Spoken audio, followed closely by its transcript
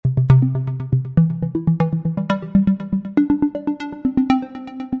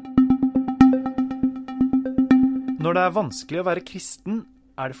Når det vanskelig å være kristen,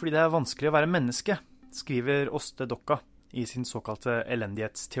 det fordi det vanskelig å være menneske, skriver Åste Dokka i sin såkalte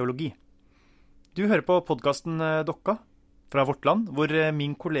elendighetsteologi. Du hører på podcasten Dokka fra Vårt Land, hvor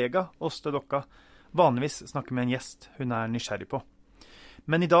min kollega Åste Dokka vanligvis snakker med en gjest hun nysgjerrig på.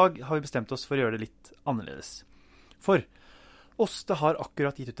 Men i dag har vi bestemt oss for å gjøre det litt annerledes. For Åste har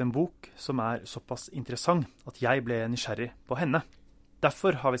akkurat gitt ut en bok som såpass interessant at jeg ble nysgjerrig på henne.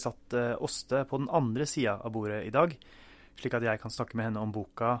 Derfor har vi satt Åste på den andre siden av bordet i dag, slik at jeg kan snakke med henne om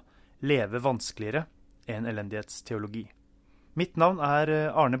boka «Leve vanskeligere, en elendighetsteologi». Mitt navn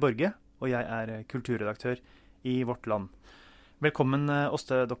Arne Borge, og jeg kulturredaktør i Vårt Land. Velkommen,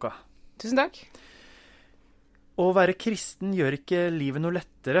 Åste Dokka. Tusen takk. Å være kristen gjør ikke livet noe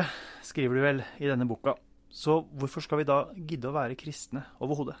lettere, skriver du vel i denne boka. Så hvorfor skal vi da gidde å være kristne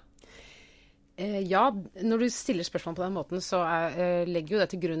overhodet? Ja, når du stiller spørsmål på den måten, så legger jo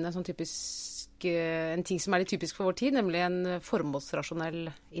det til grunn en ting som litt typisk for vår tid, nemlig en formålsrasjonell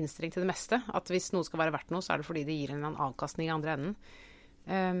innstilling til det meste. At hvis noe skal være verdt noe, så det fordi det gir en eller annen avkastning i andre enden.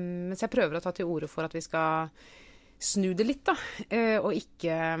 Mens jeg prøver å ta til orde for at vi skal snu det litt, og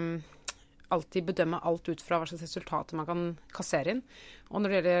ikke alltid bedømme alt ut fra hva slags resultater man kan kassere inn. Og når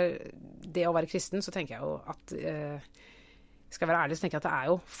det gjelder det å være kristen, så tenker jeg jo at skal jeg være ærlig, så tenker jeg at det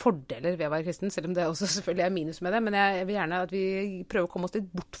jo fordeler ved å være kristen, selv om det også selvfølgelig minus med det. Men jeg vil gjerne at vi prøver å komme oss litt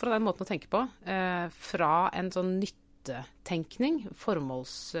bort fra den måten å tenke på. Fra en sånn nyttetenkning,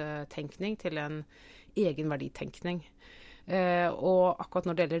 formålstenkning, til en egenverditenkning. Og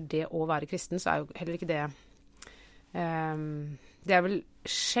akkurat når det gjelder det å være kristen, så jo heller ikke det det vel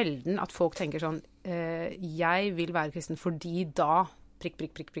sjelden at folk tenker sånn jeg vil være kristen fordi da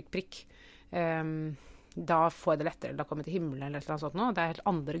prikk. Da får jeg det lettere, eller da kommer jeg til himmelen, eller et eller annet sånt nå. Det helt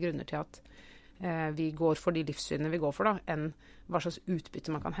andre grunner til at vi går for de livssynene vi går for, da, enn hva slags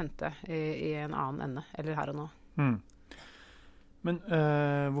utbytte man kan hente i en annen ende, eller her og nå. Men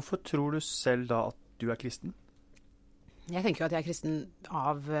hvorfor tror du selv da at du kristen? Jeg tenker jo at jeg kristen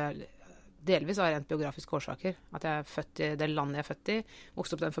delvis av rent biografiske årsaker. At jeg født i det landet jeg født i,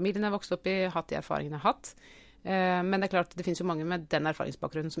 vokst opp i den familien jeg vokst opp i, hatt de erfaringene jeg har hatt. Men det klart, det finnes jo mange med den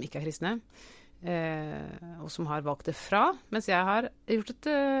erfaringsbakgrunnen som ikke kristne, og som har valgt det fra, mens jeg har gjort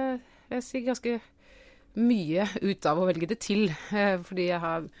ganske mye ut av å velge det til, fordi jeg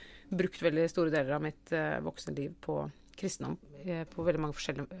har brukt veldig store deler av mitt voksne liv på kristendom på veldig mange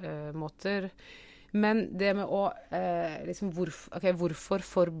forskjellige måter. Men det med å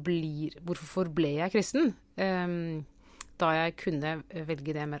hvorfor ble jeg kristen? Da jeg kunne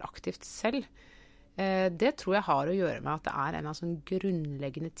velge det mer aktivt selv. Det tror jeg har å gjøre med at det en av sånne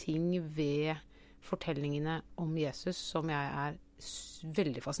grunnleggende ting ved fortellingene om Jesus som jeg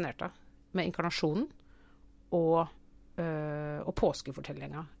veldig fascinert av. Med inkarnasjonen og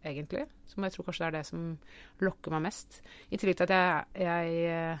påskefortellinga, egentlig. Som jeg tror kanskje det som lokker meg mest. I tillegg til at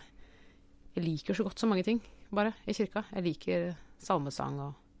jeg liker så godt så mange ting, bare, i kirka. Jeg liker salmesang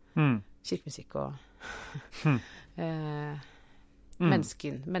og kirkemusikk og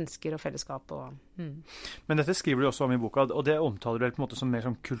mennesker og fellesskap. Men dette skriver du også om i boka, og det omtaler du vel på en måte som mer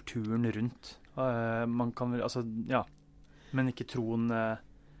som kulturen rundt. Man kan vel, men ikke troen at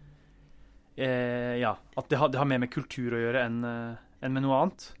det har mer med kultur å gjøre enn med noe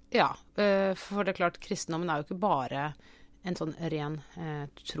annet. Ja, for det klart, kristendommen jo ikke bare en sånn ren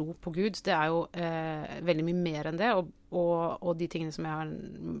tro på Gud. Det jo veldig mye mer enn det, og de tingene som jeg har,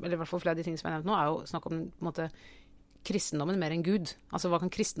 eller i hvert fall flere av de tingene som jeg har nevnt nå, jo snakk om på en måte kristendommen mer enn Gud. Altså, hva kan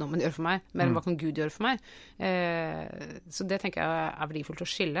kristendommen gjøre for meg, mer enn hva kan Gud gjøre for meg? Så det tenker jeg verdifullt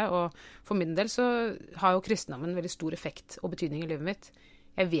å skille, og for min del så har jo kristendommen veldig stor effekt og betydning i livet mitt.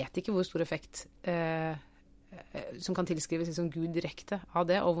 Jeg vet ikke hvor stor effekt som kan tilskrives liksom Gud direkte av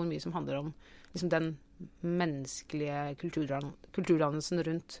det, og hvor mye som handler om liksom den menneskelige kulturdannelsen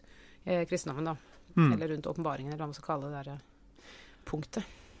rundt kristendommen, da. Eller rundt åpenbaringen, eller hva man skal kalle det der punktet.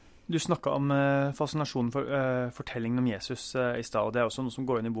 Du snakket om fascinasjonen for fortellingen om Jesus i sted, og det også noe som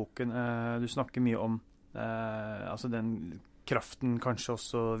går inn i boken. Du snakker mye om den kraften, kanskje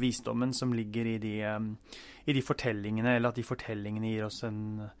også visdommen, som ligger i de fortellingene, eller at de fortellingene gir oss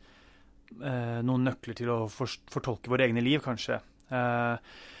noen nøkler til å fortolke våre egne liv, kanskje.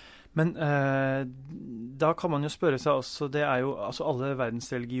 Men da kan man jo spørre seg også, det jo alle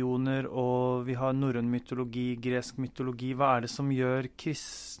verdensreligioner, og vi har norrøn mytologi, gresk mytologi. Hva det som gjør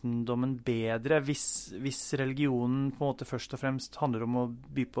kristendommen bedre, hvis religionen på en måte først og fremst handler om å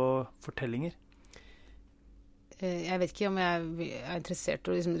by på fortellinger? Jeg vet ikke om jeg er interessert i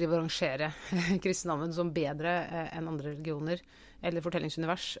å liksom rangere kristendommen som bedre enn andre religioner eller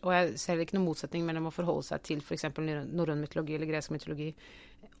fortellingsunivers. Og jeg ser ikke noen motsetning mellom å forholde seg til for eksempel norrøn mytologi eller gresk mytologi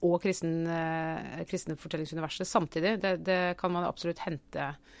og kristne fortellingsuniverset samtidig. Det kan man absolutt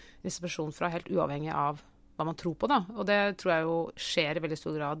hente inspirasjon fra, helt uavhengig av hva man tror på, da. Og det tror jeg jo skjer i veldig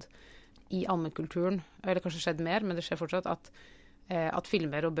stor grad i allmennkulturen, eller kanskje skjedd mer, men det skjer fortsatt at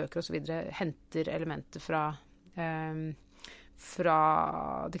filmer og bøker og så videre henter elementer fra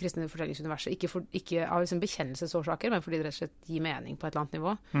det kristne fortellingsuniverset. Ikke av liksom bekjennelsesårsaker, men fordi det rett og slett gir mening på et eller annet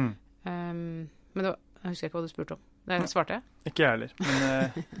nivå. Men jeg husker ikke hva du spurte om. Det svarte jeg. Ikke jeg heller, men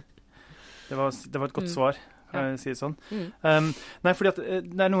det var et godt svar, kan jeg si det sånn. Nei, fordi at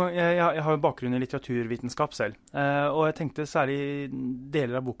det er jeg har jo bakgrunn i litteraturvitenskap selv, og jeg tenkte særlig i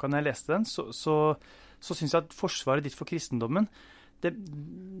deler av boka når jeg leste den, så synes jeg at forsvaret ditt for kristendommen,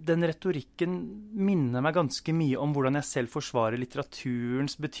 den retorikken minner meg ganske mye om hvordan jeg selv forsvarer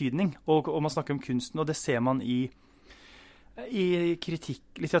litteraturens betydning, og man snakker om kunsten, og det ser man i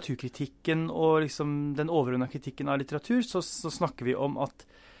litteraturkritikken og liksom den overordnede kritikken av litteratur, så snakker vi om at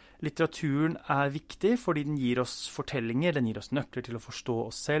litteraturen er viktig fordi den gir oss fortellinger, den gir oss nøkler til å forstå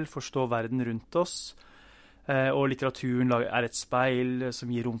oss selv, forstå verden rundt oss, og litteraturen er et speil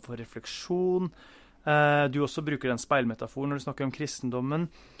som gir rom for refleksjon. Du også bruker den speilmetaforen når du snakker om kristendommen.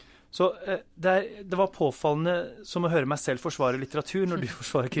 Så det var påfallende som å høre meg selv forsvare litteratur når du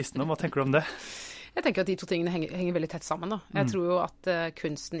forsvarer kristendom. Hva tenker du om det? Jeg tenker at de to tingene henger veldig tett sammen, da. Jeg tror jo at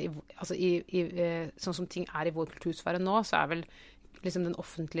kunsten, sånn som ting er i vår kultursfære nå, så er vel liksom den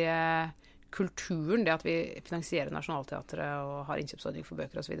offentlige kulturen, det at vi finansierer Nationaltheatret og har innkjøpsordning for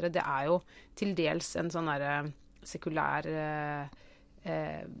bøker og så videre, det er jo til dels en sånn der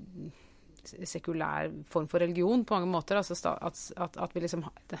sekulær form for religion på mange måter, altså at vi liksom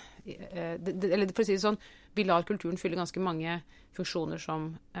eller for å si det sånn, vi lar kulturen fylle ganske mange funksjoner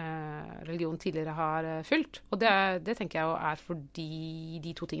som religion tidligere har fylt, og det tenker jeg jo er fordi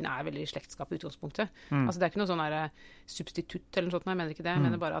de to tingene er veldig i slektskap i utgangspunktet. Altså det er ikke noe sånn substitutt eller noe sånt, jeg mener ikke det, jeg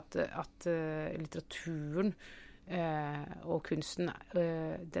mener bare at litteraturen og kunsten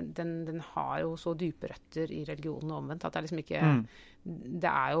den har jo så dype røtter i religionen og omvendt at det er liksom ikke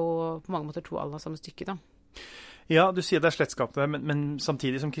det er jo på mange måter to alle av samme stykke da. Ja, du sier det er slektskap, men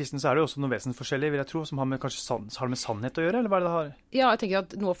samtidig som kristen så er det jo også noe vesensforskjellig, vil jeg tro, som har med, har med sannhet å gjøre, eller hva er det det har? Ja, jeg tenker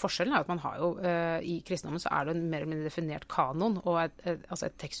at noe av forskjellen er at man har jo, i kristendommen så er det en mer eller mindre definert kanon, og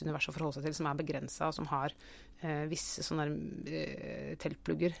et tekstunivers å forholde seg til som er begrenset, og som har visse sånne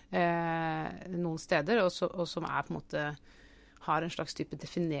teltplugger noen steder, og som er på en måte, har en slags type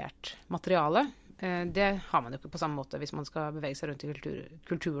definert materiale. Det har man jo ikke på samme måte hvis man skal bevege seg rundt i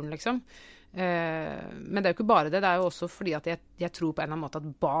kulturen, liksom. Men det er jo ikke bare det, det er jo også fordi at jeg tror på en eller annen måte at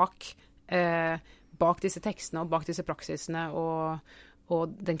bak disse tekstene og bak disse praksisene og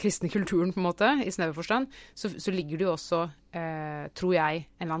den kristne kulturen på en måte, i snever forstand, så ligger det jo også, tror jeg,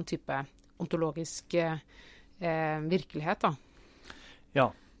 en eller annen type ontologisk virkelighet, da. Ja.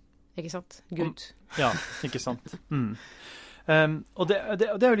 Ikke sant? Gud. Ja, ikke sant. Og det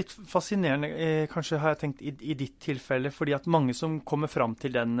er jo litt fascinerende, kanskje har jeg tenkt i ditt tilfelle, fordi at mange som kommer fram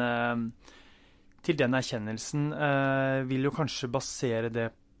til den erkjennelsen vil jo kanskje basere det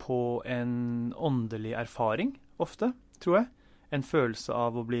på en åndelig erfaring, ofte, tror jeg. En følelse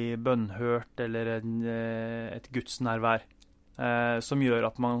av å bli bønnhørt eller et gudsnærvær, som gjør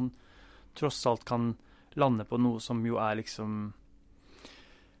at man tross alt kan lande på noe som jo er liksom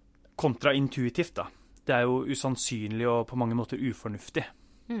kontraintuitivt, da. Det er jo usannsynlig og på mange måter ufornuftig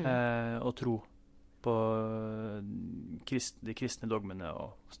å tro på de kristne dogmene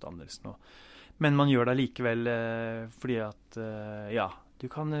og standelsen. Men man gjør det likevel fordi at, du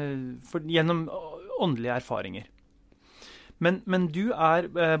kan, gjennom åndelige erfaringer. Men du er,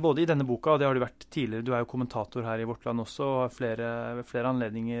 både i denne boka, og det har du vært tidligere, du er jo kommentator her i Vårt Land også, og har ved flere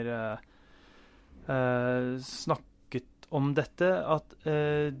anledninger snakket om dette, at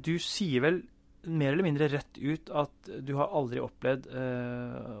du sier vel mer eller mindre rett ut at du har aldri opplevd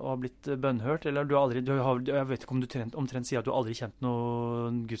å ha blitt bønnhørt, eller jeg vet ikke om du omtrent sier at du aldri kjent noe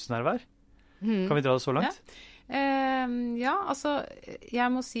gudsnærvær. Kan vi dra det så langt? Ja, altså, jeg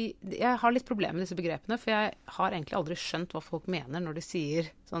må si, jeg har litt problemer med disse begrepene, for jeg har egentlig aldri skjønt hva folk mener når de sier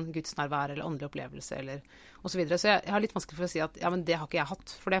sånn gudsnærvær eller åndelig opplevelse, eller og så videre. Så jeg har litt vanskelig for å si at, ja, men det har ikke jeg hatt,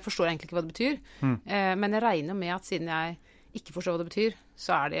 for jeg forstår egentlig ikke hva det betyr. Men jeg regner med at siden jeg ikke forstår hva det betyr,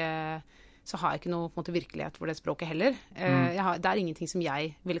 så har jeg ikke noe på en måte virkelighet for det språket heller. Det er ingenting som jeg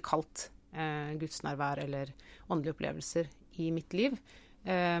ville kalt gudsnærvær eller åndelige opplevelser i mitt liv.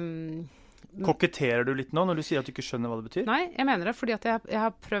 Koketterer du litt nå når du sier at du ikke skjønner hva det betyr? Nei, jeg mener det, fordi at jeg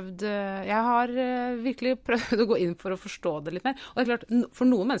har prøvd Jeg har virkelig prøvd å gå inn for å forstå det litt mer. Og det er klart,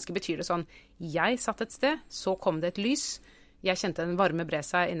 for noen mennesker betyr det sånn: jeg satt et sted, så kom det et lys, jeg kjente en varme bre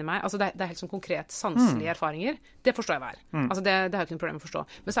seg inni meg. Altså det er helt sånn konkret sanselige erfaringer. Det forstår jeg hva er. Altså det har jeg ikke noe problem med å forstå.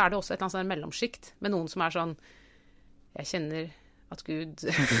 Men så er det også et eller annet sånn mellomskikt med noen som er sånn: jeg kjenner at Gud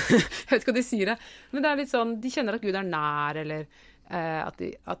Jeg vet ikke hva de sier det, men det er litt sånn, de kjenner at Gud er nær, eller at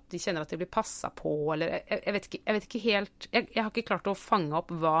de kjenner at de blir passet på, eller jeg vet ikke helt, jeg har ikke klart å fange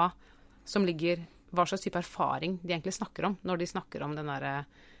opp hva slags type erfaring de egentlig snakker om, når de snakker om den der,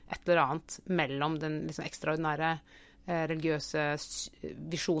 et eller annet mellom den liksom ekstraordinære religiøse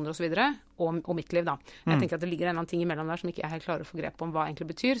visjoner og så videre, og mitt liv da. Jeg tenker at det ligger en eller annen ting imellom der som ikke jeg helt klarer å få grep om hva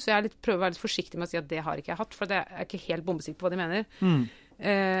egentlig betyr, så jeg prøver å være litt forsiktig med å si at det har ikke jeg hatt, for det er ikke helt bombesikker på hva de mener.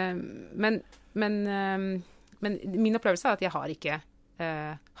 Men min opplevelse er at jeg har ikke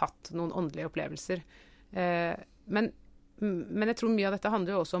hatt noen åndelige opplevelser. Men jeg tror mye av dette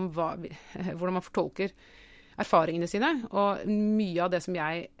handler jo også om hvordan man fortolker erfaringene sine, og mye av det som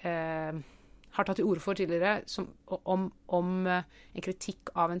jeg har tatt til orde for tidligere, om en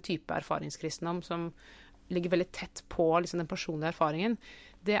kritikk av en type erfaringskristendom som ligger veldig tett på liksom, den personlige erfaringen,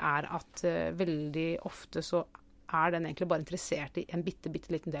 det er at veldig ofte så er den egentlig bare interessert i en bitte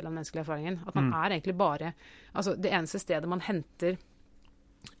liten del av den menneskelige erfaringen. At man er egentlig bare, altså det eneste stedet man henter,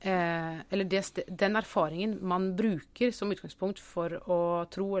 eller den erfaringen man bruker som utgangspunkt for å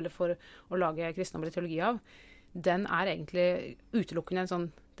tro, eller for å lage kristendom eller teologi av, den er egentlig utelukkende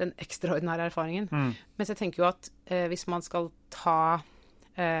den ekstraordinære erfaringen. Mens jeg tenker jo at hvis man skal ta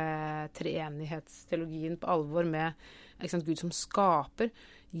treenighetsteologien på alvor med Gud som skaper,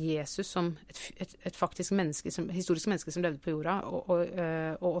 Jesus som et faktisk menneske, historisk menneske som levde på jorda,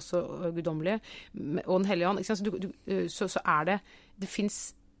 og også guddommelige, og den hellige ånd, så er det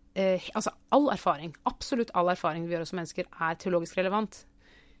finnes altså all erfaring, absolutt all erfaring vi gjør som mennesker, er teologisk relevant.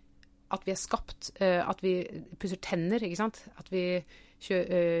 At vi er skapt, at vi pusser tenner, ikke sant? At vi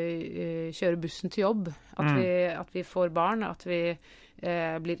kjører bussen til jobb, at vi får barn, at vi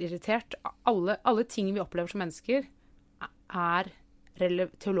blir irritert. Alle ting vi opplever som mennesker er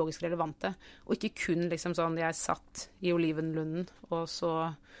teologisk relevante, og ikke kun liksom sånn, jeg satt i olivenlunden, og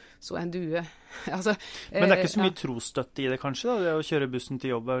så en due. Altså, men det er ikke så mye trosstøtte i det, kanskje? Da? Det å kjøre bussen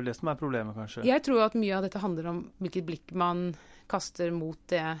til jobb er det som er problemet, kanskje? Jeg tror at mye av dette handler om hvilket blikk man kaster mot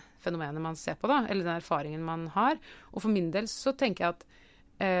det fenomenet man ser på, da, eller den erfaringen man har. Og for min del så tenker jeg at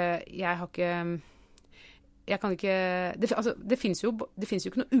jeg kan ikke det finnes jo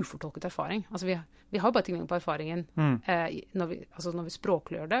ikke noe ufortolket erfaring. Altså vi har jo bare tilgang på erfaringen når vi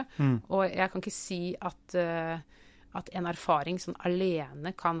språkliggjør det. Og jeg kan ikke si at en erfaring sånn alene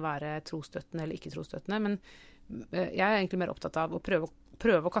kan være trosstøttende eller ikke trosstøttende, men jeg er egentlig mer opptatt av å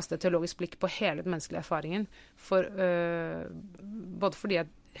prøve å kaste et teologisk blikk på hele den menneskelige erfaringen, både fordi jeg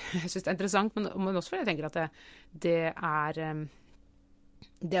synes det er interessant, men også fordi jeg tenker at det er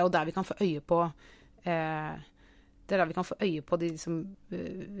jo der vi kan få øye på de som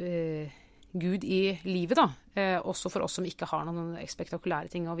Gud i livet, da. Også for oss som ikke har noen spektakulære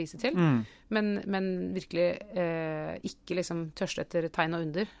ting å vise til. Men virkelig ikke liksom tørste etter tegn og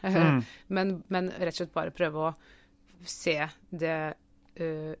under. Men rett og slett bare prøve å se det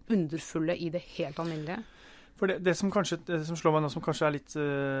underfulle i det helt alminnelige. For det som slår meg nå, som kanskje er litt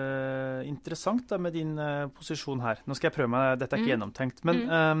interessant da, med din posisjon her. Nå skal jeg prøve meg, dette er ikke gjennomtenkt, men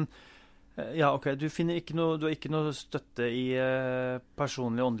ja, ok, du har ikke noe støtte i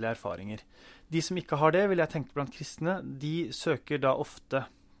personlige åndelige erfaringer. De som ikke har det, vil jeg tenke blant kristne, de søker da ofte,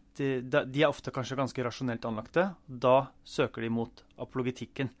 de er ofte kanskje ganske rasjonelt anlagte, da søker de mot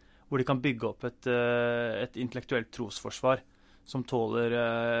apologetikken, hvor de kan bygge opp et intellektuelt trosforsvar, som tåler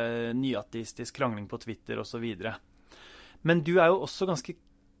nyateistisk krangling på Twitter og så videre. Men du er jo også ganske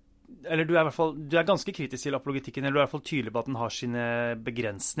ganske kritisk til apologetikken, eller du er i hvert fall tydelig på at den har sine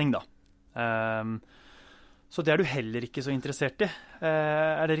begrensning, da. Så det er du heller ikke så interessert i.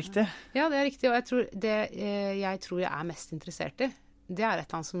 Er det riktig? Ja, det er riktig, og jeg tror jeg er mest interessert i. Det er et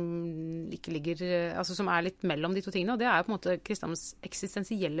eller annet som ikke ligger, altså som er litt mellom de to tingene, og det er jo på en måte kristendommens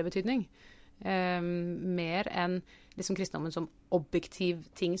eksistensielle betydning. Mer enn liksom kristendommen som objektiv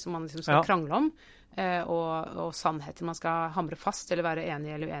ting som man liksom skal krangle om, og sannheter man skal hamre fast, eller være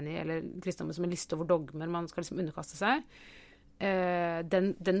enig eller uenig, eller kristendommen som en liste over dogmer man skal liksom underkaste seg.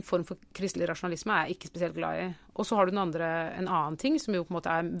 Den form for kristelig rasjonalisme er jeg ikke spesielt glad i. Og så har du en annen ting som jo på en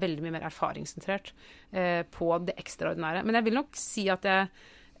måte er veldig mye mer erfaringssentrert på det ekstraordinære. Men jeg vil nok si at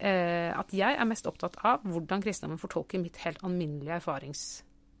jeg er mest opptatt av hvordan kristendommen fortolker mitt helt alminnelige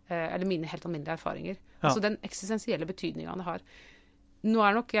eller mine helt alminnelige erfaringer. Ja. Altså den eksistensielle betydningen det har. nå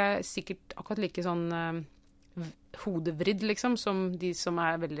er nok jeg sikkert akkurat like sånn hodevridd, liksom, som de som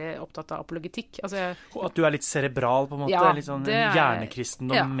er veldig opptatt av apologetikk. Altså, at du er litt cerebral, på en måte? Litt sånn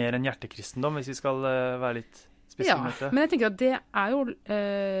hjernekristendom mer enn hjertekristendom, hvis vi skal være litt spesielt. Men jeg tenker at det er jo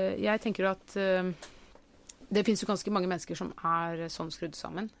jeg tenker at det finnes jo ganske mange mennesker som er sånn skrudd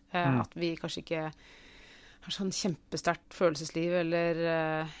sammen. At vi kanskje ikke har sånn kjempesterkt følelsesliv, eller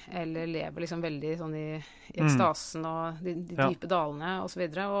lever liksom veldig sånn i ekstasen og de dype dalene og så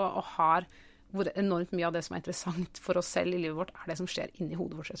videre, og har hvor enormt mye av det som er interessant for oss selv i livet vårt, er det som skjer inni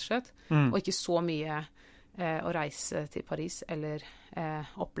hodet vårt, rett og slett. Og ikke så mye å reise til Paris, eller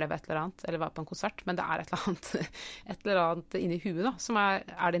oppleve et eller annet, eller være på en konsert, men det er et eller annet inni huet da, som er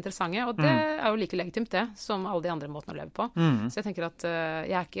det interessante, og det er jo like legitimt det, som alle de andre måtene å leve på. Så jeg tenker at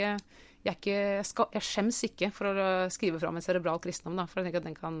jeg skjems ikke for å skrive fram en cerebral kristendom, da, for jeg tenker at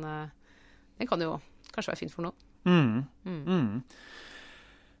den kan jo kanskje være fint for noe.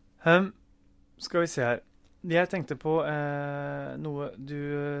 Skal vi se her. Jeg tenkte på noe du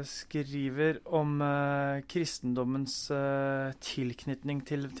skriver om kristendommens tilknytning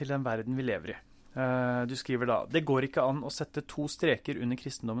til den verden vi lever i. Du skriver da: det går ikke an å sette 2 streker under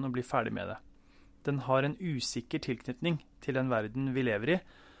kristendommen og bli ferdig med det. Den har en usikker tilknytning til den verden vi lever i,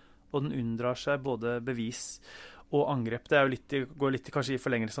 og den unndrar seg både bevis og angrep. Det er jo går litt kanskje i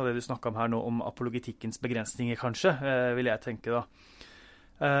forlengelsen av det du snakket om her nå, om apologetikkens begrensninger kanskje, vil jeg tenke da.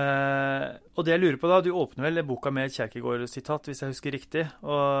 Og det jeg lurer på da, du åpner vel boka med et Kierkegaard-sitat, hvis jeg husker riktig,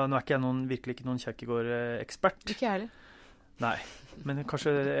 og nå er ikke jeg virkelig ikke noen Kierkegaard-ekspert. Ikke jeg heller. Nei, men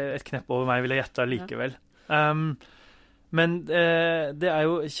kanskje et knepp over meg vil jeg gjette likevel. Men det er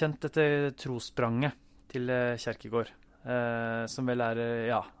jo kjent dette trosspranget til Kierkegaard, som vel er,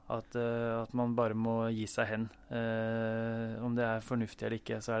 at man bare må gi seg hen. Om det er fornuftig eller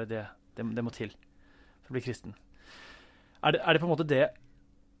ikke, så er det må til for å bli kristen. Er det på en måte det?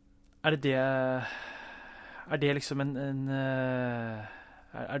 Er det liksom er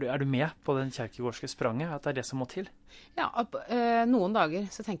du med på den kjerkegårdske spranget, at det er det som må til? Ja, noen dager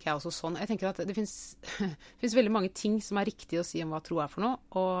så tenker jeg også sånn. Jeg tenker at det finnes veldig mange ting som er riktig å si om hva tro er for noe,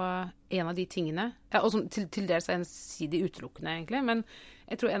 og en av de tingene, og som til dels er ensidig utelukkende egentlig, men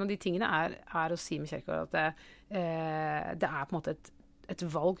jeg tror en av de tingene er å si med Kierkegaard at det er på en måte et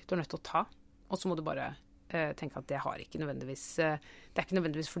valg du er nødt til å ta, og så må du bare tenke at det er ikke nødvendigvis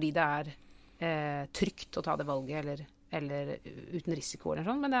fordi det er trygt å ta det valget, eller uten risiko eller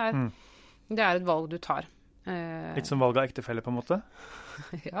sånn, men det er et valg du tar. Litt som valg av ektefelle på en måte?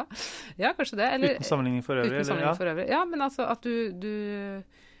 ja, kanskje det. Eller, uten sammenligning for øvrig? For øvrig. Ja, men altså at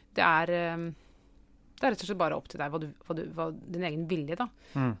det er rett og slett bare opp til deg hva din egen vilje da,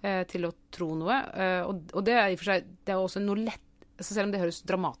 til å tro noe. Og det er i og for seg, det er også noe lett. Så selv om det høres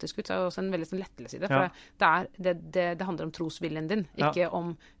dramatisk ut, så er det også en veldig sånn lettelse i det. For det handler om trosviljen din, ikke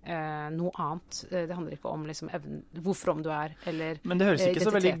om noe annet. Det handler ikke om liksom, hvor from du er, eller men det høres ikke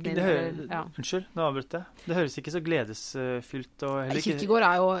så veldig Unnskyld, nå avbrøt jeg. Det høres ikke så gledesfylt og Kierkegaard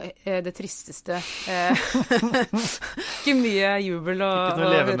er jo det tristeste. Ikke mye jubel og ikke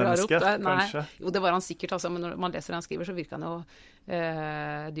noe levemenneske, kanskje. Jo, det var han sikkert, altså, men når man leser det han skriver, så virker han jo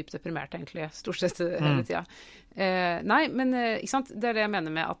dypt deprimert, egentlig, stort sett hele tida. Nei, men ikke sant? Det er det jeg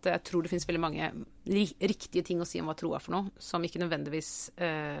mener med at jeg tror det finnes veldig mange riktige ting å si om hva tro er for noe, som ikke nødvendigvis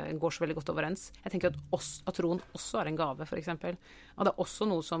går så veldig godt overens. Jeg tenker at troen også er en gave, for eksempel. Og det er også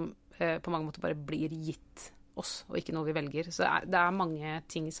noe som på mange måter bare blir gitt oss, og ikke noe vi velger. Så det er mange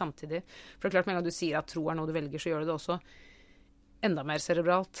ting samtidig. For det er klart, med en gang du sier at tro er noe du velger, så gjør det også enda mer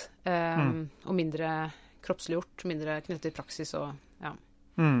cerebralt, og mindre kroppsliggjort, mindre knyttet til praksis og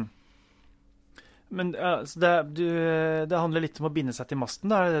Men altså, det handler litt om å binde seg til masten,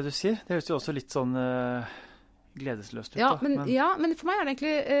 da, er det du sier? Det høres jo også litt sånn gledesløst ut. Men for meg er det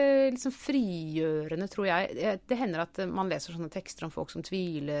egentlig litt sånn frigjørende, tror jeg. Det hender at man leser sånne tekster om folk som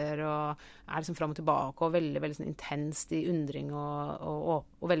tviler, og er liksom fram og tilbake, og veldig, veldig sånn intenst i undring,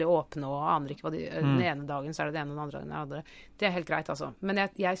 og veldig åpne, og aner ikke hva den ene dagen så er det det ene, og den andre dagen er det andre. Det er helt greit, altså. Men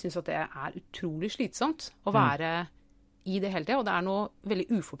jeg synes at det er utrolig slitsomt å være i det hele tiden, og det er noe veldig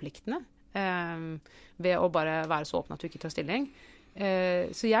uforpliktende ved å bare være så åpen at du ikke tar stilling.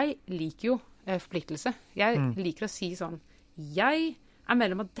 Så jeg liker jo forpliktelse. Jeg liker å si sånn: jeg er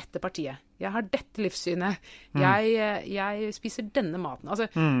medlem av dette partiet. Jeg har dette livssynet. Jeg spiser denne maten.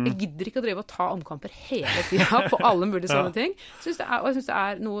 Altså, jeg gidder ikke å drive og ta omkamper hele tiden på alle mulige sånne ting. Og jeg synes det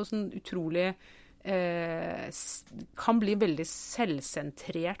er noe sånn utrolig kan bli veldig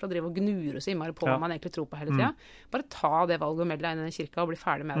selvsentrert og drive og gnure så innmari på hva man egentlig tror på hele tiden. Bare ta det valget og melde deg inn i den kirka og bli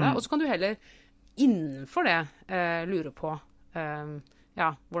ferdig med det. Og så kan du heller innenfor det lure på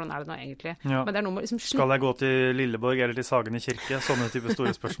ja, hvordan er det nå egentlig? Ja. Men det er noe med liksom Skal jeg gå til Lilleborg eller til Sagene kirke? Sånne type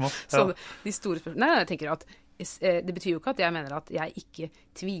store spørsmål. Ja. de store spørsmål. Nei, jeg tenker at det betyr jo ikke at jeg mener at jeg ikke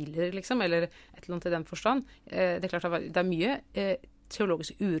tviler, liksom, eller et eller annet i den forstand. Det er klart at det er mye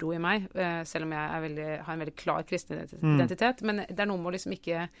teologisk uro i meg, selv om jeg har en veldig klar kristen identitet. Men det er noe med å liksom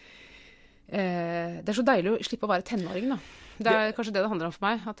ikke det er så deilig å slippe å være tenåring, da. Det er kanskje det handler om for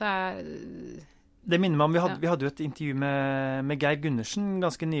meg. At det minner meg om, vi hadde jo et intervju med Geir Gundersen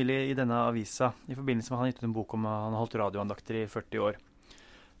ganske nylig i denne avisa, i forbindelse med han gitt ut en bok om han holdt radioandakter i 40 år.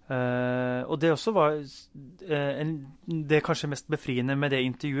 Og det også var det kanskje mest befriende med det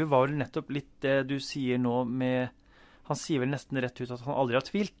intervjuet var vel nettopp litt det du sier nå med, han sier vel nesten rett ut at han aldri har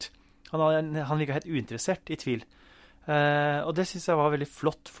tvilt. Han virker helt uinteressert i tvil. Og det synes jeg var veldig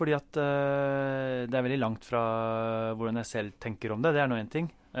flott, fordi at det er veldig langt fra hvordan jeg selv tenker om det. Det er nå en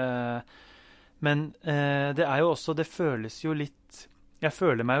ting. Men det er jo også, det føles jo litt, jeg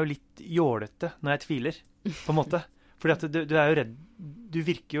føler meg jo litt jålete når jeg tviler, på en måte. Fordi at du er jo redd, du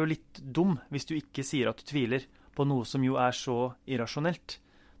virker jo litt dum hvis du ikke sier at du tviler på noe som jo er så irrasjonelt.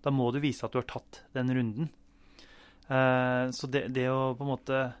 Da må du vise at du har tatt den runden. Så det å på en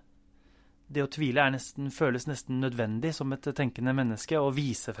måte, det å tvile føles nesten nødvendig som et tenkende menneske, å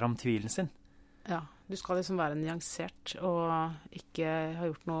vise fram tvilen sin. Ja, du skal liksom være nyansert og ikke ha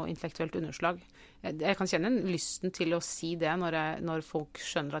gjort noe intellektuelt underslag. Jeg kan kjenne lysten til å si det når folk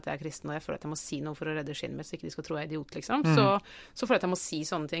skjønner at jeg er kristen, og jeg føler at jeg må si noe for å redde skinnet mitt, så ikke de skal tro jeg er idiot, liksom. Så føler jeg at jeg må si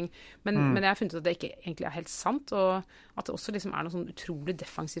sånne ting. Men jeg har funnet ut at det ikke egentlig er helt sant, og at det også liksom er noe sånn utrolig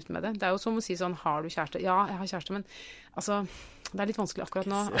defensivt med det. Det er jo som å si sånn, har du kjæreste? Ja, jeg har kjæreste, men altså, det er litt vanskelig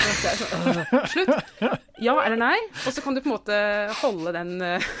akkurat nå. Det er sånn, slutt! Ja eller nei? Og så kan du på en måte holde den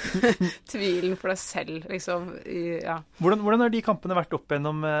tvilen for deg selv, liksom. Ja. Hvordan har de kampene vært opp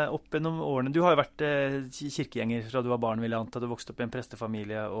gjennom årene? Du har jo vært kirkegjenger fra du var barn, vil jeg anta. Du vokste opp i en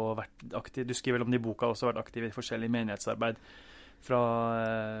prestefamilie og vært aktiv. Du skriver vel om det i boka, også vært aktiv i forskjellig menighetsarbeid fra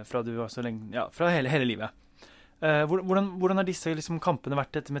du var så lenge, ja, fra hele livet. Hvordan har disse liksom, kampene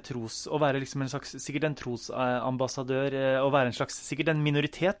vært dette med å være liksom sikkert en trosambassadør, og være en slags, sikkert en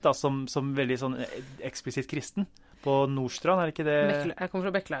minoritet da, som veldig sånn eksplisitt kristen på Nordstrand, er det ikke det? Jeg kommer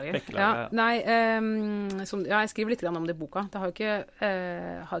fra Bekkelaget. Ja. Nei, jeg skriver litt om det i boka. Det har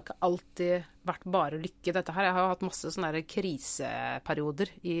ikke alltid vært bare lykke, dette her. Jeg har jo hatt masse sånne der kriseperioder,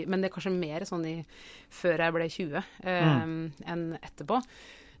 men det er kanskje mer sånn før jeg ble 20 enn etterpå.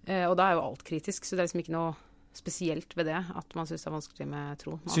 Og da er jo alt kritisk, så det er liksom ikke noe spesielt ved det, at man synes det er vanskelig med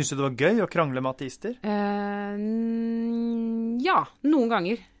tro. Synes du det var gøy å krangle med ateister? Ja, noen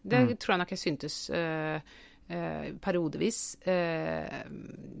ganger. Det tror jeg nok jeg syntes periodevis. Det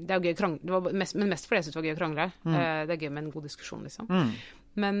er jo gøy å krangle, men mest fordi jeg synes det var gøy å krangle. Det er gøy med en god diskusjon, liksom.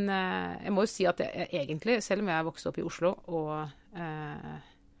 Men jeg må jo si at jeg egentlig, selv om jeg vokste opp i Oslo, og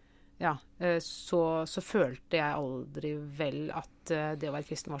så følte jeg aldri vel at det å være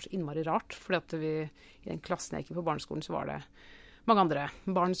kristen var så innmari rart, fordi at i den klassen jeg gikk på barneskolen, så var det mange andre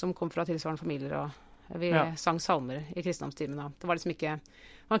barn som kom fra tilsvarende familier, og vi sang salmer i kristendomstimen. Det var liksom ikke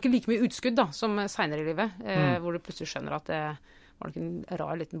like mye utskudd da, som senere i livet, hvor du plutselig skjønner at det var nok en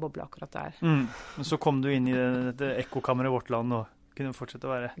rar liten boble akkurat der. Og så kom du inn i dette ekkokammeret vårt land, og kunne fortsette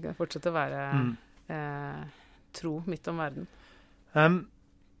å være tro midt om verden.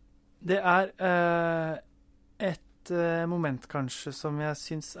 Det er et moment kanskje som jeg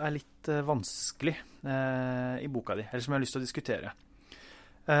synes er litt vanskelig i boka di, eller som jeg har lyst til å diskutere.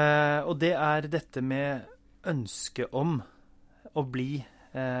 Og det er dette med ønske om å bli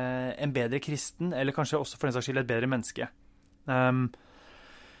en bedre kristen, eller kanskje også for den saks skyld et bedre menneske.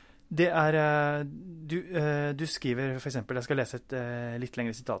 Det er du skriver for eksempel, jeg skal lese et litt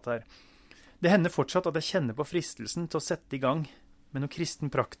lengre sitat her. Det hender fortsatt at jeg kjenner på fristelsen til å sette i gang med noe kristen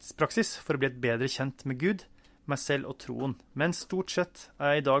praksis for å bli et bedre kjent med Gud, meg selv og troen. Men stort sett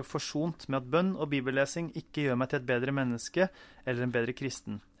er jeg i dag forsont med at bønn og bibellesing ikke gjør meg til et bedre menneske eller en bedre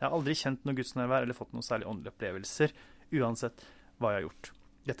kristen. Jeg har aldri kjent noe gudsnærvær eller fått noen særlig åndelige opplevelser, uansett hva jeg har gjort.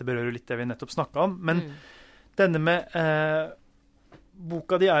 Dette berører litt det vi nettopp snakket om, men denne med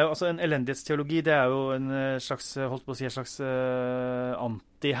boka di er jo, altså en elendighetsteologi, det er jo en slags, holdt på å si, en slags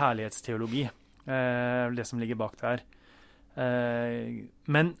anti-herlighetsteologi, det som ligger bak det her.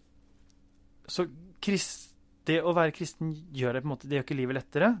 Men så det å være kristen gjør det på en måte, det gjør ikke livet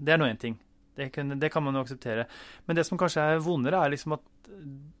lettere. Det er nå en ting. Det kan man jo akseptere. Men det som kanskje er vondere er liksom at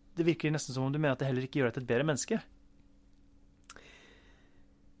det virker nesten som om du mener at det heller ikke gjør deg til et bedre menneske.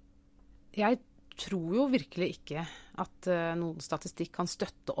 Jeg tror jo virkelig ikke at noen statistikk kan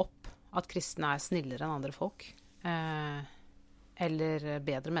støtte opp at kristne er snillere enn andre folk. Eller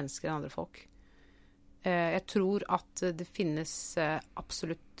bedre mennesker enn andre folk. Jeg tror at det finnes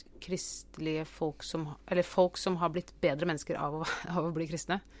absolutt kristelige folk som har blitt bedre mennesker av å bli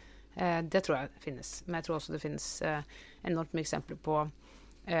kristne. Det tror jeg finnes. Men jeg tror også det finnes enormt mye eksempler på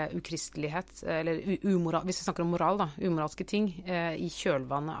ukristelighet, eller umoral, hvis vi snakker om moral, da, umoralske ting, i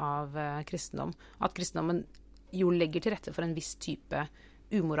kjølvannet av kristendom. At kristendommen jo legger til rette for en viss type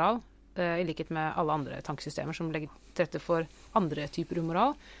umoral, i likhet med alle andre tankesystemer som legger til rette for andre typer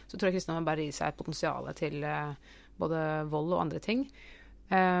umoral, så tror jeg kristendommen bærer i seg potensialet til både vold og andre ting.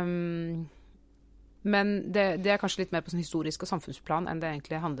 Men det kanskje litt mer på sånn historisk og samfunnsplan enn det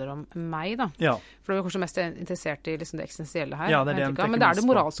egentlig handler om meg, da. Ja. For du er kanskje mest interessert i liksom det eksistensielle her. Ja, det er det men det er det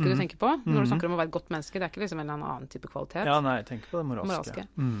moralske du tenker på når du snakker om å være et godt menneske. Det er ikke liksom en eller annen type kvalitet. Ja, nei, jeg tenker på det moralske.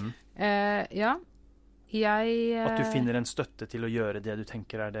 Ja. At du finner en støtte til å gjøre det du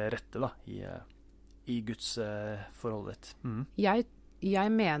tenker er det rette, da, i Guds forholdet ditt. Jeg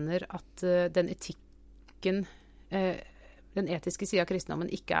mener at den etikken, den etiske siden av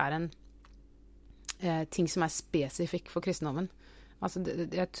kristendommen ikke er en ting som er spesifikk for kristendommen. Altså,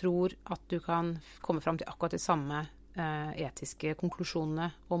 jeg tror at du kan komme fram til akkurat de samme etiske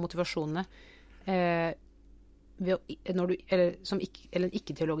konklusjonene og motivasjonene eller en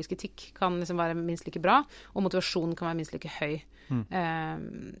ikke-teologisk etikk kan liksom være minst like bra, og motivasjonen kan være minst like høy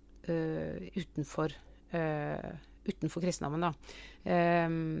utenfor kristendommen, da.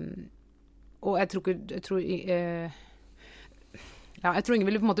 Og jeg tror ingen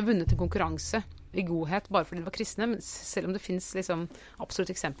ville på en måte vunnet en konkurranse i godhet bare fordi de var kristne, men selv om det finnes liksom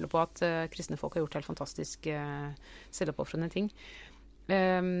absolutt eksempler på at kristne folk har gjort helt fantastisk selvoppofrende ting.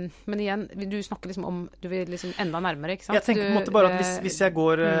 Men igjen, du snakker liksom om du vil liksom enda nærmere, ikke sant? Jeg tenker på en måte bare at hvis jeg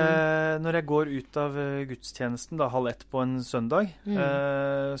går når jeg går ut av gudstjenesten da, 12:30 på en søndag,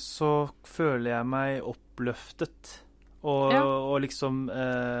 så føler jeg meg oppløftet og liksom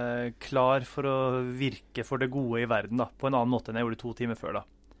klar for å virke for det gode i verden da, på en annen måte enn jeg gjorde 2 timer før da.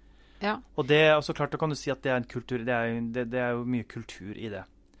 Ja. Og det er så klart, da kan du si at det er en kultur, det er jo mye kultur i det.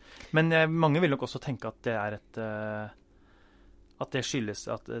 Men mange vil nok også tenke at det er at det skyldes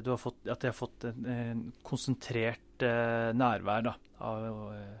at jeg har fått en konsentrert nærvær da,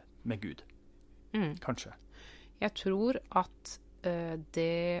 med Gud. Kanskje. Jeg tror at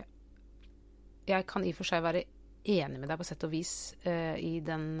jeg kan i og for seg være enig med deg på sett og vis i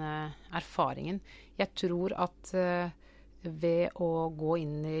den erfaringen. Jeg tror at ved å gå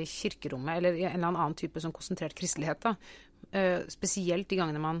inn i kirkerommet, eller en eller annen type sånn konsentrert kristelighet, da, spesielt de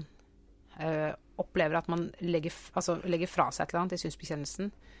gangene man opplever at man legger fra seg et eller annet i synsbekjennelsen,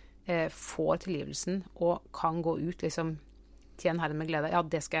 får tilgivelsen og kan gå ut liksom tjene Herren med glede. Ja,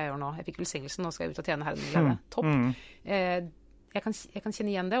 det skal jeg gjøre nå. Jeg fikk velsignelsen, nå skal jeg ut og tjene Herren med glede. Topp. Jeg kan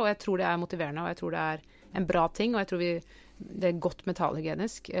kjenne igjen det, og jeg tror det er motiverende, og jeg tror det er en bra ting, og jeg tror det er godt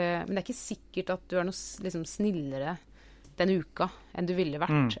mentalhygienisk. Men det er ikke sikkert at du er noe liksom snillere den uka enn du ville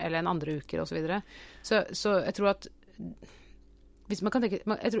vært, eller en andre uker, og så videre. Så jeg tror at hvis man kan tenke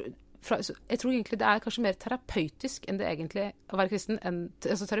jeg tror egentlig det er kanskje mer terapeutisk enn det egentlig å være kristen,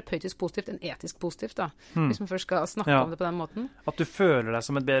 altså terapeutisk positivt enn etisk positivt da, hvis man først skal snakke om det på den måten. At du føler deg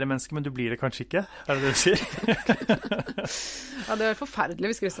som et bedre menneske, men du blir det kanskje ikke? Er det det du sier? Ja, det er forferdelig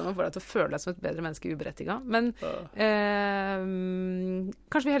hvis kristendommen får deg til å føle deg som et bedre menneske uberettiget. Men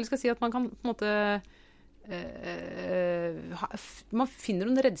kanskje vi heller skal si at man kan på en måte man finner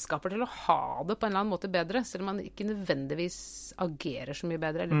noen redskaper til å ha det på en eller annen måte bedre, selv om man ikke nødvendigvis agerer så mye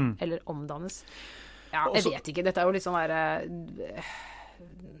bedre, eller omdannes. Ja, jeg vet ikke. Dette er jo litt sånn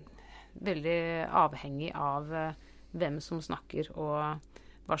veldig avhengig av hvem som snakker, og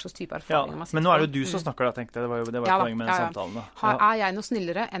hva slags type erfaring man sitter på. Men nå er det jo du som snakker da, tenkte jeg. Det var poenget med den samtalen da. Er jeg noe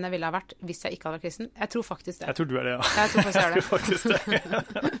snillere enn jeg ville ha vært hvis jeg ikke hadde vært kristen? Jeg tror faktisk det. Jeg tror du er det, ja. Jeg tror faktisk jeg er det.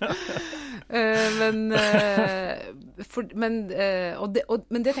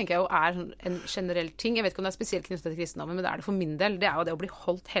 Men det tenker jeg jo er en generell ting. Jeg vet ikke om det er spesielt knyttet til kristendommen, men det er det for min del. Det er jo det å bli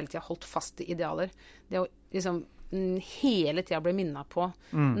hele tiden holdt fast i idealer. Det å liksom hele tiden bli minnet på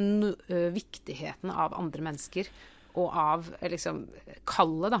viktigheten av andre mennesker, og av liksom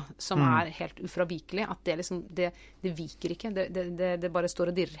kallet da, som er helt ufravikelig, at det liksom, det viker ikke, det bare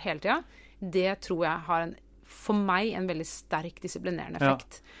står og dirrer hele tiden. Det tror jeg har for meg en veldig sterk disiplinerende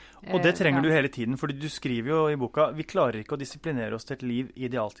effekt. Ja. Og det trenger du hele tiden, fordi du skriver jo i boka, vi klarer ikke å disiplinere oss til et liv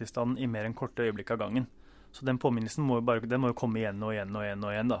i idealtilstanden i mer enn korte øyeblikk av gangen. Så den påminnelsen må jo komme igjen og igjen og igjen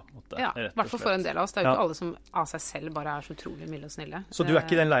og igjen da. Ja, i hvert fall for en del av oss. Det er jo ikke alle som av seg selv bare er så utrolig milde og snille. Så du er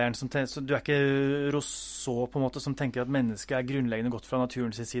ikke den leiren du er ikke Rousseau på en måte som tenker at mennesket er grunnleggende godt fra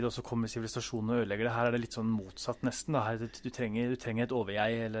naturens side, og så kommer sivilisasjonen og ødelegger det. Her er det litt sånn motsatt nesten da. Du trenger et overjeg,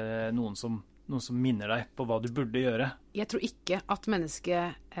 eller noen som minner deg på hva du burde gjøre. Jeg tror ikke at mennesket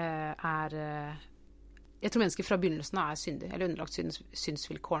jeg tror mennesker fra begynnelsen av syndig, eller underlagt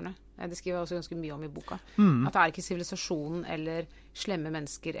synsvilkårene. Det skriver jeg også ganske mye om i boka. At det ikke sivilisasjonen eller slemme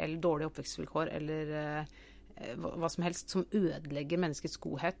mennesker eller dårlige oppvekstvilkår eller hva som helst som ødelegger menneskets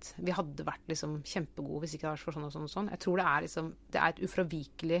godhet. Vi hadde vært liksom kjempegode hvis ikke det hadde vært for sånn og sånn og sånn. Jeg tror det er et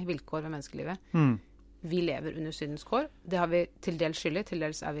ufravikelig vilkår ved menneskelivet. Vi lever under syndens kår. Det har vi til dels skyld i, til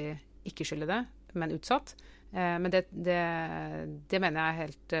dels vi ikke skyld i det, men utsatt. Men det mener jeg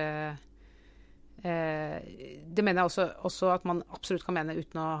helt det mener jeg også at man absolutt kan mene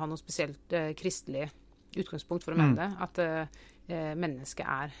uten å ha noe spesielt kristelig utgangspunkt for å mene det, at mennesket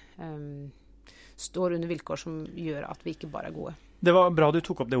står under vilkår som gjør at vi ikke bare er gode. Det var bra du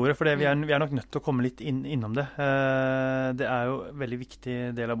tok opp det ordet, for vi er nok nødt til å komme litt innom det. Det er jo en veldig viktig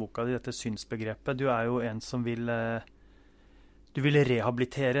del av boka di, dette synsbegrepet. Du er jo en som vil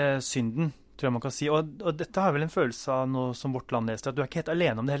rehabilitere synden, tror jeg man kan si. Og dette har vel en følelse av noe som Vårt Land leser, at du er ikke helt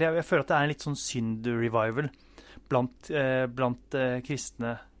alene om det heller. Jeg føler at det er en litt sånn synd-revival blant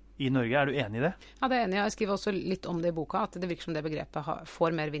kristne i Norge. Er du enig i det? Ja, det er enig. Jeg skriver også litt om det i boka, at det virker som det begrepet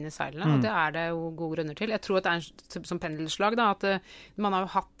får mer vind i seilene, og det er det jo gode grunner til. Jeg tror at det er en som pendelslag, da, at man har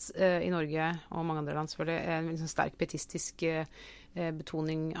jo hatt i Norge, og mange andre land selvfølgelig, en liksom sterk pietistisk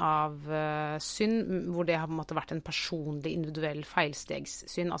betoning av synd, hvor det har på en måte vært en personlig, individuell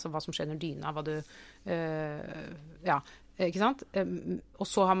feilstegssyn, altså hva som skjer under dyna, hva du ikke sant? Og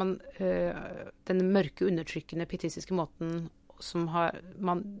så har man den mørke, undertrykkende, pietistiske måten som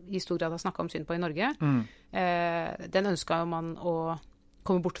man i stor grad har snakket om synd på i Norge. Den ønsket man å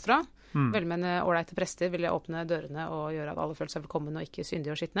komme bort fra. Velmenende, ålreite prester ville åpne dørene og gjøre at alle følte seg velkommen og ikke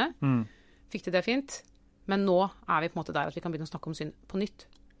syndige og skitne. Fikk de det fint? Men nå er vi på en måte der at vi kan begynne å snakke om synd på nytt.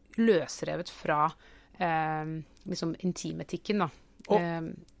 Løsrevet fra liksom intimetikken, da. Og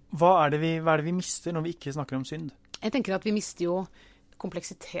hva er det vi mister når vi ikke snakker om synd? Jeg tenker at vi mister jo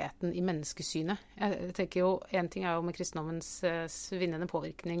kompleksiteten i menneskesynet. Jeg tenker jo, en ting er jo med kristendommens svinnende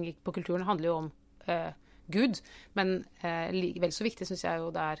påvirkning på kulturen, handler jo om Gud, men vel så viktig synes jeg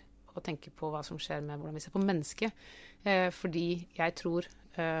jo det er å tenke på hva som skjer med hvordan vi ser på mennesket. Fordi jeg tror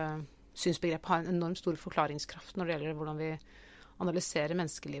synsbegrepet har en enormt stor forklaringskraft når det gjelder hvordan vi analyserer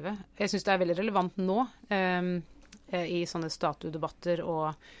menneskelivet. Jeg synes det er veldig relevant nå i sånne statudebatter og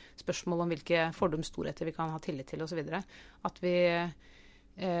spørsmål om hvilke fordomsstorheter vi kan ha tillit til og så videre, at vi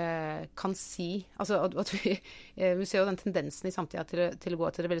kan si, altså at vi ser jo den tendensen i samtida til å gå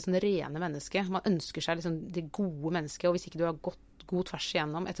til det veldig sånn rene mennesket. Man ønsker seg liksom det gode mennesket, og hvis ikke du har gått god tvers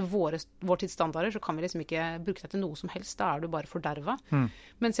igjennom etter vår tids standarder, så kan vi liksom ikke bruke deg til noe som helst, da er du bare forderva.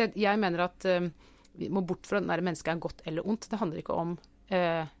 Mens jeg mener at vi må bort fra den der mennesket er godt eller ondt. Det handler ikke om på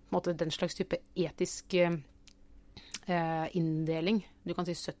en måte den slags type etisk inndeling. Du kan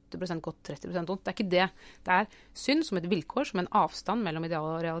si 70% godt, 30% ondt. Det er ikke det. Det er synd som et vilkår, som en avstand mellom ideal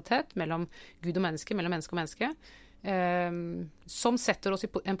og realitet, mellom Gud og menneske, mellom menneske og menneske, som setter oss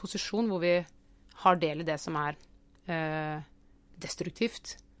i en posisjon hvor vi har del i det som er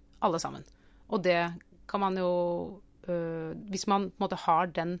destruktivt, alle sammen. Og det kan man jo hvis man på en måte har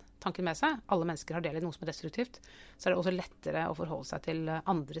den tanken med seg, alle mennesker har del i noe som er destruktivt, så er det også lettere å forholde seg til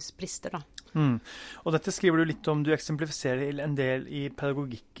andres brister, da. Og dette skriver du litt om, du eksemplifiserer en del i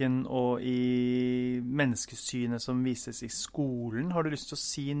pedagogikken og i menneskesynet som vises i skolen. Har du lyst til å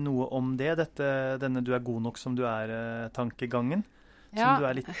si noe om det? Denne du er god nok som du er tankegangen? Ja. Som du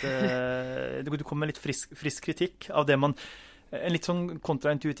er litt, du kommer med litt frisk kritikk av det en litt sånn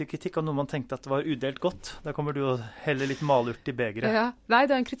kontraintuitiv kritikk av noe man tenkte at det var udelt godt. Da kommer du å helle litt malurt i begeret. Ja. Nei,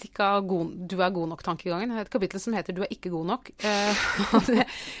 det er en kritikk av du er god nok-tankegangen. Et kapittel som heter du er ikke god nok.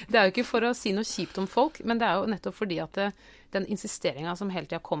 Det er jo ikke for å si noe kjipt om folk, men det er jo nettopp fordi at den insisteringen som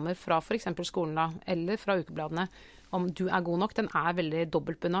hele tiden kommer fra for eksempel skolen da, eller fra ukebladene, om du er god nok, den er veldig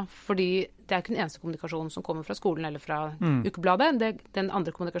dobbeltbundet. Fordi det er ikke den eneste kommunikasjonen som kommer fra skolen eller fra ukebladet. Den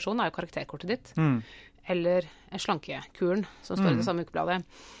andre kommunikasjonen er jo karakterkortet ditt. Eller slankekuren som står i det samme ukebladet.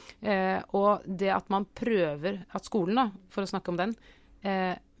 Og det at man prøver, at skolen da, for å snakke om den,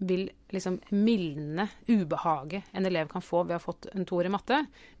 vil liksom mildne ubehaget en elev kan få ved å ha fått en 2 i matte,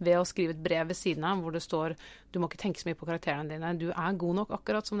 ved å skrive et brev ved siden av hvor det står du må ikke tenke så mye på karakterene dine, du er god nok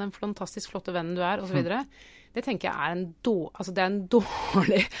akkurat som den fantastisk flotte vennen du er, og så videre. Det tenker jeg er en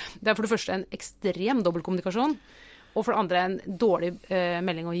dårlig, det er for det første en ekstrem dobbeltkommunikasjon, og for det andre en dårlig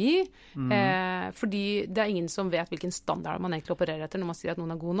melding å gi, fordi det er ingen som vet hvilken standard man egentlig opererer etter når man sier at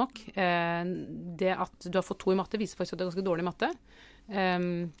noen er god nok. Det at du har fått 2 i matte viser faktisk at du er ganske dårlig i matte,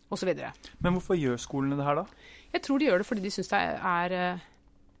 og så videre. Men hvorfor gjør skolene det her da? Jeg tror de gjør det fordi de synes det er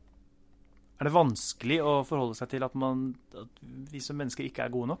det vanskelig å forholde seg til at vi som mennesker ikke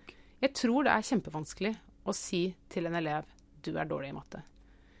er gode nok? Jeg tror det er kjempevanskelig å si til en elev du er dårlig i matte.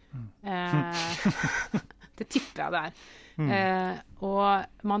 Det tipper jeg det er. Og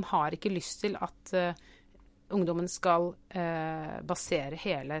man har ikke lyst til at ungdommen skal basere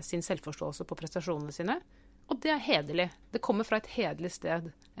hele sin selvforståelse på prestasjonene sine. Og det er hederlig. Det kommer fra et hederlig sted,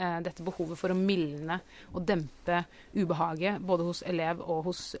 dette behovet for å mildne og dempe ubehaget, både hos elev og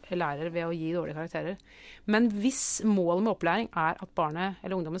hos lærer ved å gi dårlige karakterer. Men hvis målet med opplæring er at barnet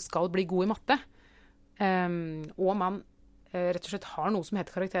eller ungdommen skal bli god i matte, og man rett og slett har noe som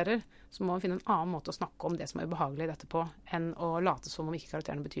heter karakterer, så må man finne en annen måte å snakke om det som er ubehagelig i dette på, enn å late som om ikke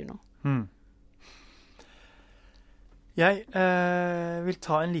karakterene betyr noe. Jeg vil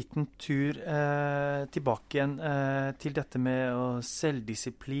ta en liten tur tilbake igjen til dette med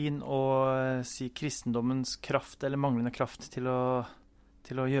selvdisiplin og si kristendommens kraft eller manglende kraft til å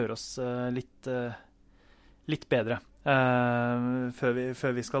gjøre oss litt bedre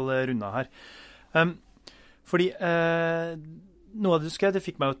før vi skal runde av her. Fordi noe av det du skrev, det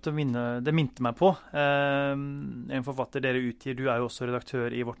fikk meg jo til det minte meg på en forfatter dere utgir. Du er jo også redaktør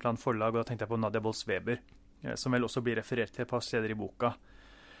i Vårt Land Forlag, og da tenkte jeg på Nadia Bolz-Weber, som vel også blir referert til et par steder i boka,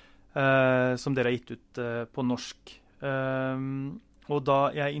 som dere har gitt ut på norsk. Og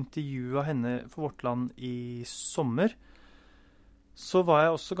da jeg intervjuet henne for Vårt Land i sommer, så var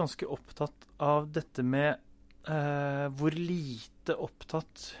jeg også ganske opptatt av dette med hvor lite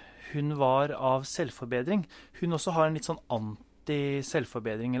opptatt hun var av selvforbedring. Hun også har en litt sånn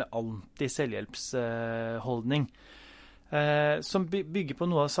anti-selvforbedring eller anti-selvhjelpsholdning. Som bygger på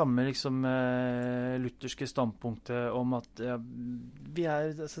noe av det samme liksom, lutherske standpunktet om at vi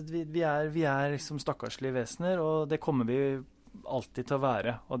er liksom stakkarslige vesener, og det kommer vi alltid til å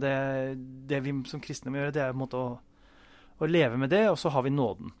være. Og det vi som kristne må gjøre, det er på en måte å leve med det, og så har vi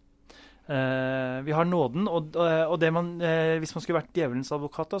nåden. Vi har nåden, og det hvis man skulle vært djevelens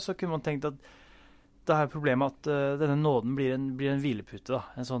advokat, så kunne man tenkt at det er problemet at denne nåden blir en hvilepute, da.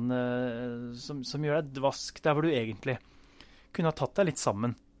 En sånn, som gjør deg dvask der hvor du egentlig kunne ha tatt deg litt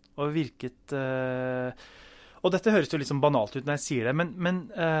sammen og virket og dette høres jo litt sånn banalt ut når jeg sier det,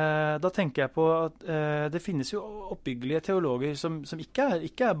 men da tenker jeg på at det finnes jo oppbyggelige teologer som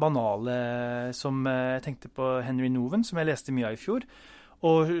ikke er banale, som jeg tenkte på Henry Nouwen, som jeg leste mye av i fjor,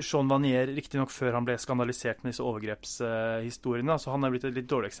 og Jean Vanier, riktig nok før han ble skandalisert med disse overgrepshistoriene, så han er blitt et litt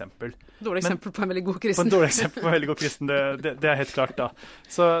dårlig eksempel. Dårlig eksempel på en veldig god kristen. På en dårlig eksempel på en veldig god kristen, det er helt klart da.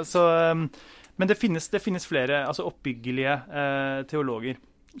 Men det finnes flere altså oppbyggelige teologer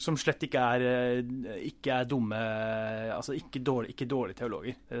som slett ikke er dumme, altså ikke dårlige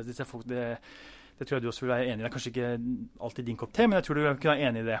teologer. Det tror jeg du også vil være enig i. Det er kanskje ikke alltid din kopp te, men jeg tror du vil kunne være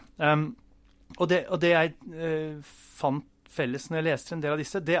enig i det. Og det jeg fant felles når jeg leste en del av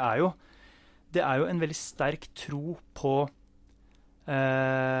disse, det er jo en veldig sterk tro på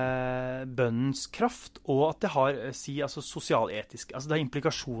bønnens kraft, og at det har altså sosialetisk, altså det har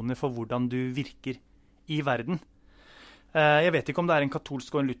implikasjoner for hvordan du virker i verden. Jeg vet ikke om det er en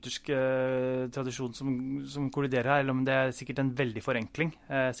katolsk og en luthersk tradisjon som kolliderer her, eller om det er sikkert en veldig forenkling,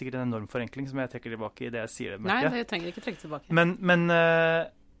 sikkert en enorm forenkling som jeg trekker tilbake i det jeg sier det. Nei, det trenger jeg ikke trekke tilbake.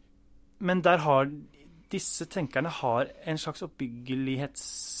 Men der har disse tenkerne har en slags et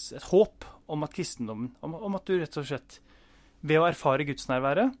håp om at kristendommen, om at du rett og slett, ved å erfare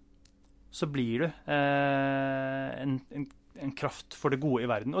gudsnærværet, så blir du en kraft for det gode i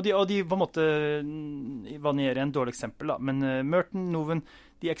verden. Og de på en måte Vanier en dårlig eksempel, da. Men Merton, Nouwen,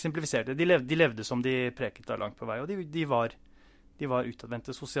 de eksemplifiserte. De levde som de preket da langt på vei, og de var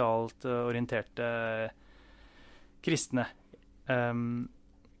utadvendte, sosialt orienterte kristne.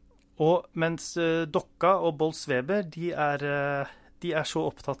 Og mens Dokka og Bolz-Weber, de er så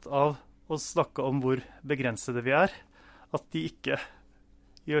opptatt av å snakke om hvor begrensede vi er, at de ikke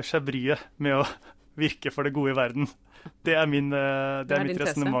gjør seg bryet med å virke for det gode i verden. Det er mitt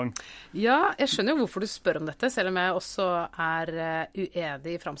resonnement. Ja, jeg skjønner jo hvorfor du spør om dette, selv om jeg også er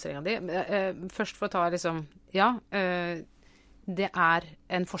uenig i framstillingen din. Først for å ta liksom, det er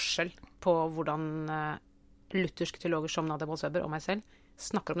en forskjell på hvordan lutherske teologer som Nadia Bolz-Weber og meg selv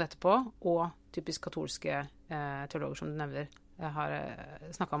snakker om dette på, og typisk katolske teologer som du nevner har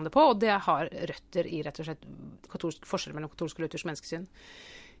snakket om det på, og det har røtter i rett og slett forskjell mellom katolsk og luthersk menneskesyn.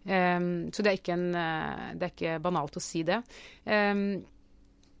 Så det er ikke banalt å si det.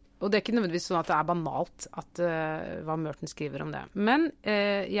 Og det er ikke nødvendigvis sånn at det er banalt hva Merton skriver om det. Men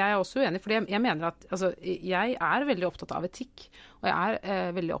jeg er også uenig, fordi jeg mener at jeg er veldig opptatt av etikk, og jeg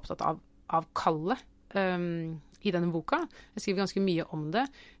er veldig opptatt av kallet i denne boka. Jeg skriver ganske mye om det,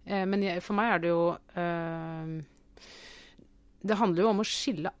 men for meg er det jo det handler jo om å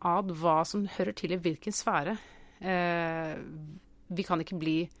skille ad hva som hører til i hvilken sfære. Vi kan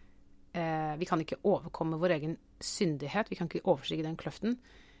ikke overkomme vår egen syndighet, vi kan ikke overstige den kløften,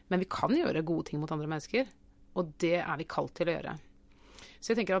 Men vi kan gjøre gode ting mot andre mennesker, og det er vi kalt til å gjøre. Så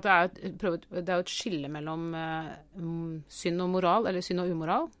jeg tenker at det er jo et skille mellom synd og moral, eller synd og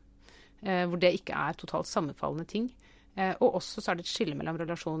umoral, hvor det ikke er totalt sammenfallende ting. Og også så er det et skille mellom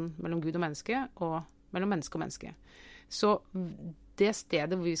relasjonen mellom Gud og menneske, og mellom menneske og menneske. Så det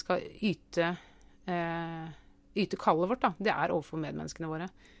stedet hvor vi skal yte kallet vårt, da, det er overfor medmenneskene våre,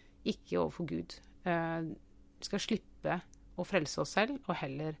 ikke overfor Gud. Vi skal slippe å frelse oss selv, og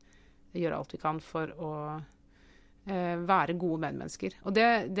heller gjøre alt vi kan for å være gode medmennesker. Og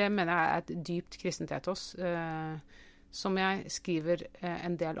det mener jeg er et dypt kristent etos, som jeg skriver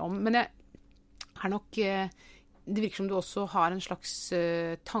en del om. Men jeg er nok... Det virker som du også har en slags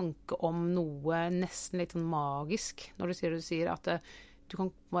tanke om noe nesten litt sånn magisk, når du sier at du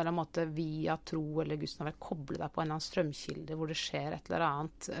kan på en måte via tro eller Guds nærvær koble deg på en eller annen strømkilde hvor det skjer et eller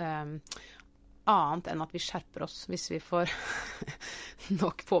annet enn at vi skjerper oss hvis vi får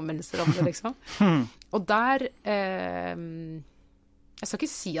nok påminnelser om det, liksom. Og der jeg skal ikke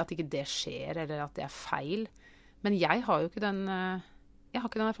si at ikke det skjer, eller at det er feil, men jeg har jo ikke den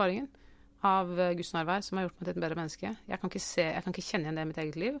erfaringen av Guds nærvær som har gjort meg til et bedre menneske. Jeg kan ikke kjenne igjen det i mitt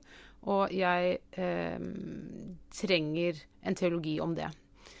eget liv, og jeg trenger en teologi om det,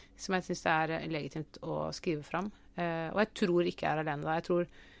 som jeg synes det er legitimt å skrive fram. Og jeg tror ikke jeg er alene da. Jeg tror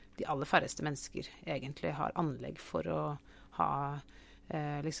de aller færreste mennesker egentlig har anlegg for å ha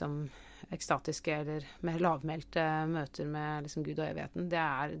liksom ekstatiske eller mer lavmælte møter med liksom Gud og evigheten.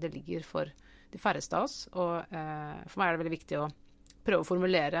 Det ligger for de færreste av oss, og for meg er det veldig viktig å prøve å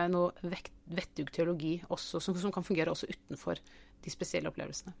formulere noe vettug teologi også, som kan fungere også utenfor de spesielle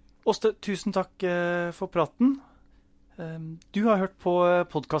opplevelsene. Åste, tusen takk for praten. Du har hørt på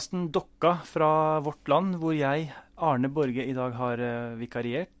podcasten Dokka fra Vårt Land, hvor jeg, Arne Borge, i dag har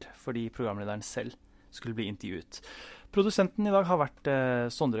vikariert fordi programlederen selv skulle bli intervjuet. Produsenten i dag har vært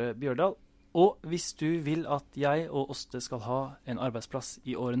Sondre Bjørdal. Og hvis du vil at jeg og Åste skal ha en arbeidsplass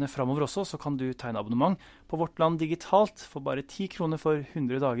i årene fremover også, så kan du tegne abonnement på Vårt Land digitalt for bare 10 kroner for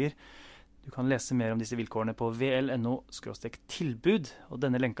 100 dager. Du kan lese mer om disse vilkårene på vl.no/tilbud, og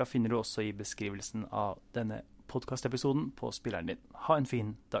denne lenka finner du også i beskrivelsen av denne podcastepisoden på spilleren din. Ha en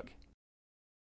fin dag.